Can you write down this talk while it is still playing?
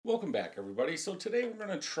Welcome back, everybody. So today we're going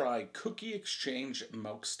to try Cookie Exchange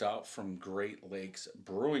Milk Stout from Great Lakes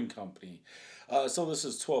Brewing Company. So this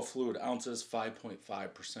is 12 fluid ounces, 5.5%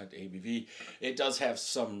 ABV. It does have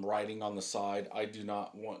some writing on the side. I do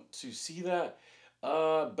not want to see that.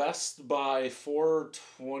 Best by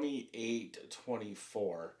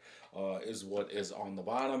 428.24 is what is on the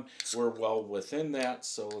bottom. We're well within that,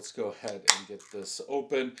 so let's go ahead and get this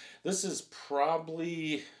open. This is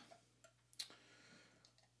probably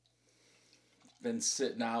been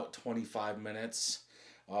sitting out 25 minutes.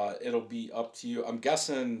 It'll be up to you. I'm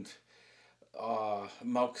guessing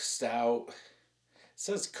Milk Stout. It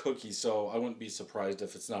says cookie, so I wouldn't be surprised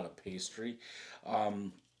if it's not a pastry.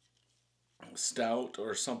 Um, Stout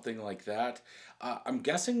or something like that. I'm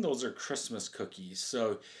guessing those are Christmas cookies.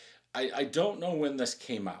 So I don't know when this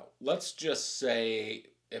came out. Let's just say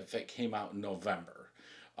if it came out in November.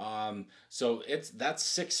 So that's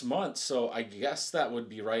 6 months. So I guess that would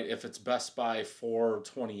be right if it's Best Buy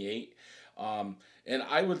 428. And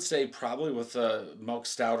I would say probably with a milk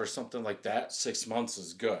stout or something like that, 6 months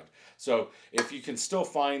is good. So if you can still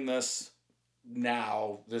find this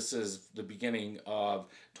now, this is the beginning of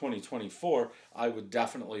 2024, I would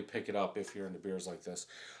definitely pick it up if you're into beers like this.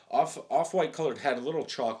 Off white colored head, a little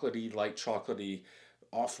chocolatey, light chocolatey,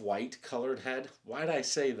 off white colored head. Why did I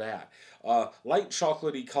say that? Light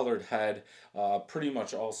chocolatey colored head, pretty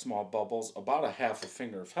much all small bubbles, about a half a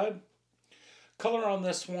finger of head. Color on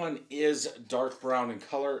this one is dark brown in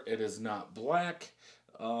color. It is not black.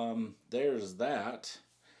 There's that.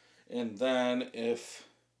 And then if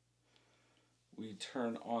we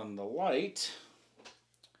turn on the light,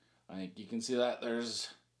 I think you can see that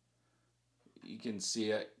you can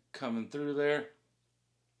see it coming through there.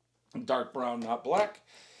 Dark brown, not black.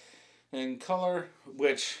 In color,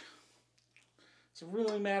 which does it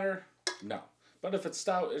really matter? No. But if it's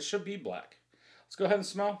stout, it should be black. Let's go ahead and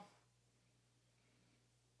smell.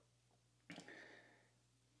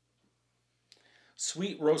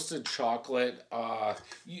 Sweet roasted chocolate.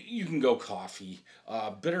 You can go coffee.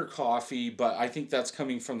 Bitter coffee, but I think that's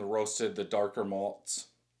coming from the darker malts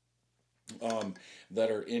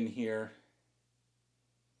that are in here.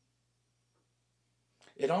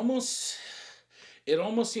 It almost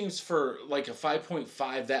seems for like a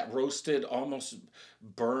 5.5, that roasted, almost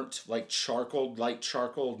burnt, light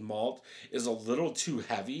charcoal malt is a little too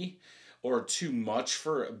heavy or too much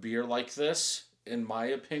for a beer like this, in my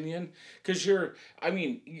opinion. Because you're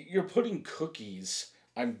putting cookies.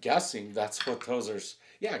 I'm guessing that's what those are.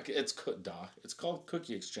 Yeah, it's called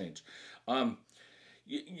Cookie Exchange. Um,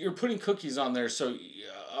 you're putting cookies on there, so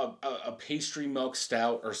a pastry milk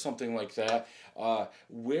stout or something like that.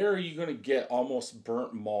 Where are you going to get almost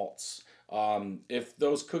burnt malts? If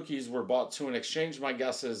those cookies were bought to an exchange, my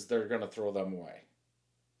guess is they're going to throw them away.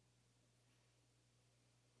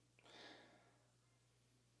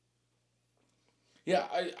 Yeah,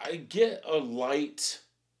 I get a light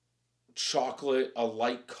chocolate, a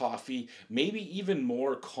light coffee, maybe even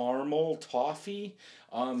more caramel toffee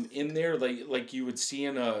in there, like you would see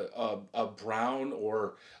in a brown,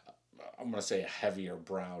 or I'm gonna say a heavier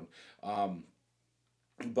brown. Um,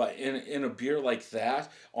 but in a beer like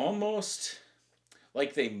that, almost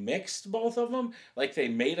like they mixed both of them, like they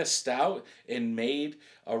made a stout and made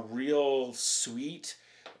a real sweet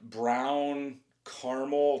brown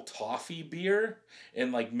caramel toffee beer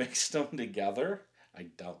and like mixed them together. I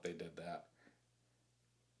doubt they did that.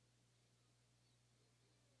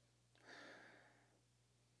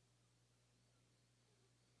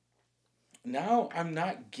 Now I'm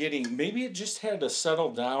not getting, maybe it just had to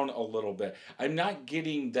settle down a little bit. I'm not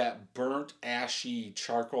getting that burnt, ashy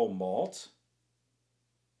charcoal malt.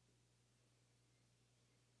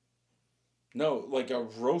 No, like a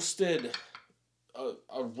roasted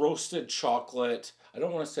chocolate. I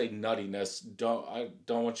don't want to say nuttiness. I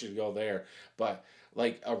don't want you to go there, but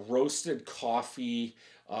like a roasted coffee,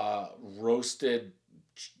 roasted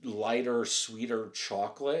lighter, sweeter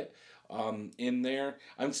chocolate in there.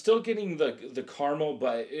 I'm still getting the caramel,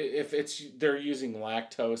 but if it's they're using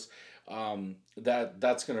lactose,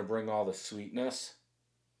 that's gonna bring all the sweetness.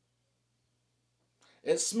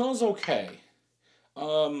 It smells okay.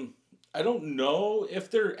 Um, I don't know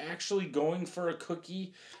if they're actually going for a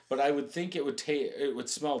cookie, but I would think it would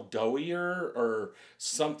smell doughier or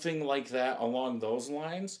something like that along those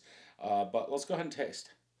lines. But let's go ahead and taste.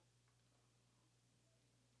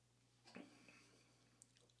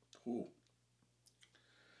 Ooh.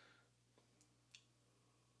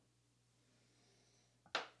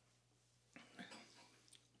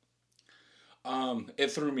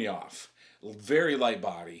 It threw me off. Very light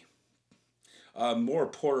body. More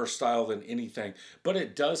porter style than anything, but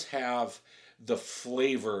it does have the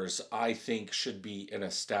flavors I think should be in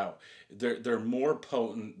a stout. They're more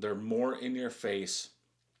potent. They're more in your face.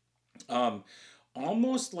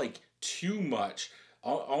 Almost like too much.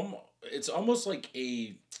 It's almost like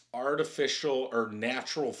a artificial or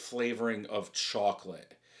natural flavoring of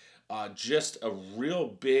chocolate. Just a real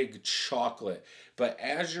big chocolate. But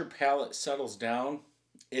as your palate settles down,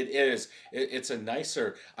 it's a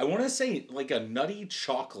nicer, I want to say like a nutty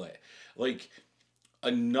chocolate. Like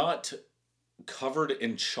a nut covered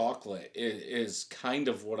in chocolate is kind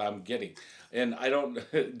of what I'm getting. And I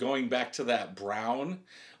don't, going back to that brown,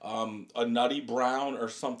 a nutty brown or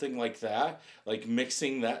something like that, like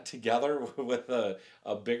mixing that together with a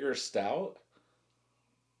bigger stout.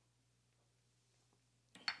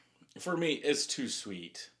 For me, it's too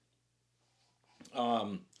sweet.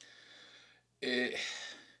 It,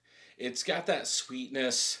 it's got that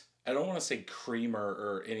sweetness. I don't want to say creamer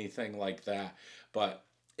or anything like that, but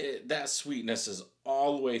that sweetness is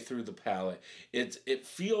all the way through the palate. It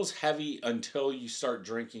feels heavy until you start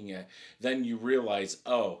drinking it. Then you realize,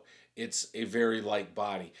 oh, it's a very light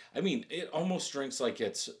body. I mean, it almost drinks like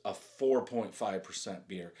it's a 4.5%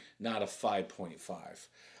 beer, not a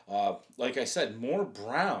 5.5. Like I said, more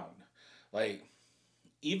brown. Like,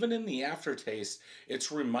 even in the aftertaste,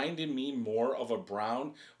 it's reminding me more of a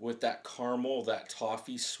brown with that caramel, that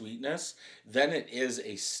toffee sweetness than it is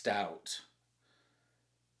a stout.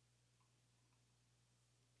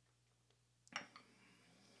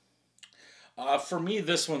 For me,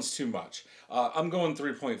 this one's too much. I'm going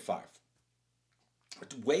 3.5.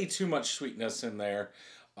 Way too much sweetness in there.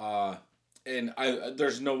 And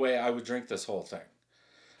there's no way I would drink this whole thing.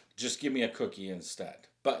 Just give me a cookie instead.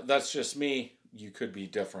 But that's just me. You could be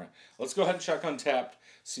different. Let's go ahead and check Untappd,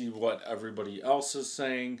 see what everybody else is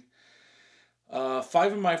saying. 5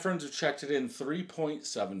 of my friends have checked it in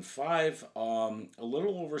 3.75. A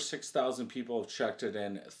little over 6,000 people have checked it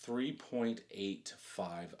in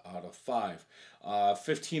 3.85 out of 5.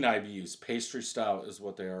 15 IBUs. Pastry Stout is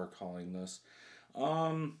what they are calling this.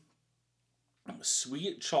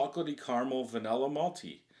 Sweet chocolatey caramel vanilla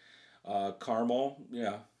malty. Caramel,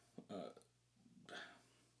 yeah.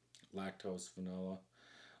 Lactose vanilla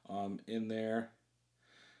in there.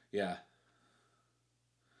 Yeah.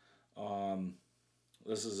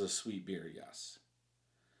 This is a sweet beer, yes.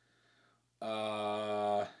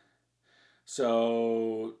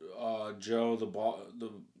 So Joe,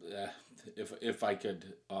 if I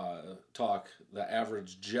could talk, the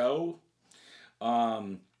average Joe,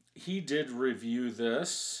 he did review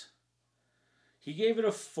this. He gave it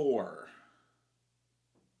a 4.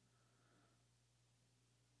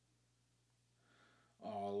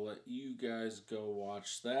 I'll let you guys go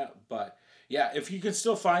watch that. But yeah, if you can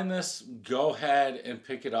still find this, go ahead and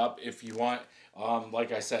pick it up if you want.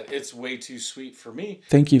 Like I said, it's way too sweet for me.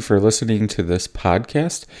 Thank you for listening to this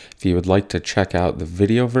podcast. If you would like to check out the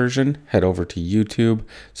video version, head over to YouTube,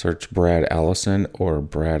 search Brad Allison or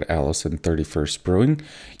Brad Allison 31st Brewing.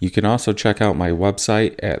 You can also check out my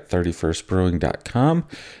website at 31stbrewing.com.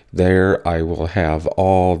 There I will have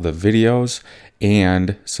all the videos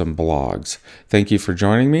and some blogs. Thank you for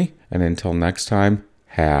joining me, and until next time,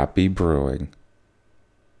 happy brewing.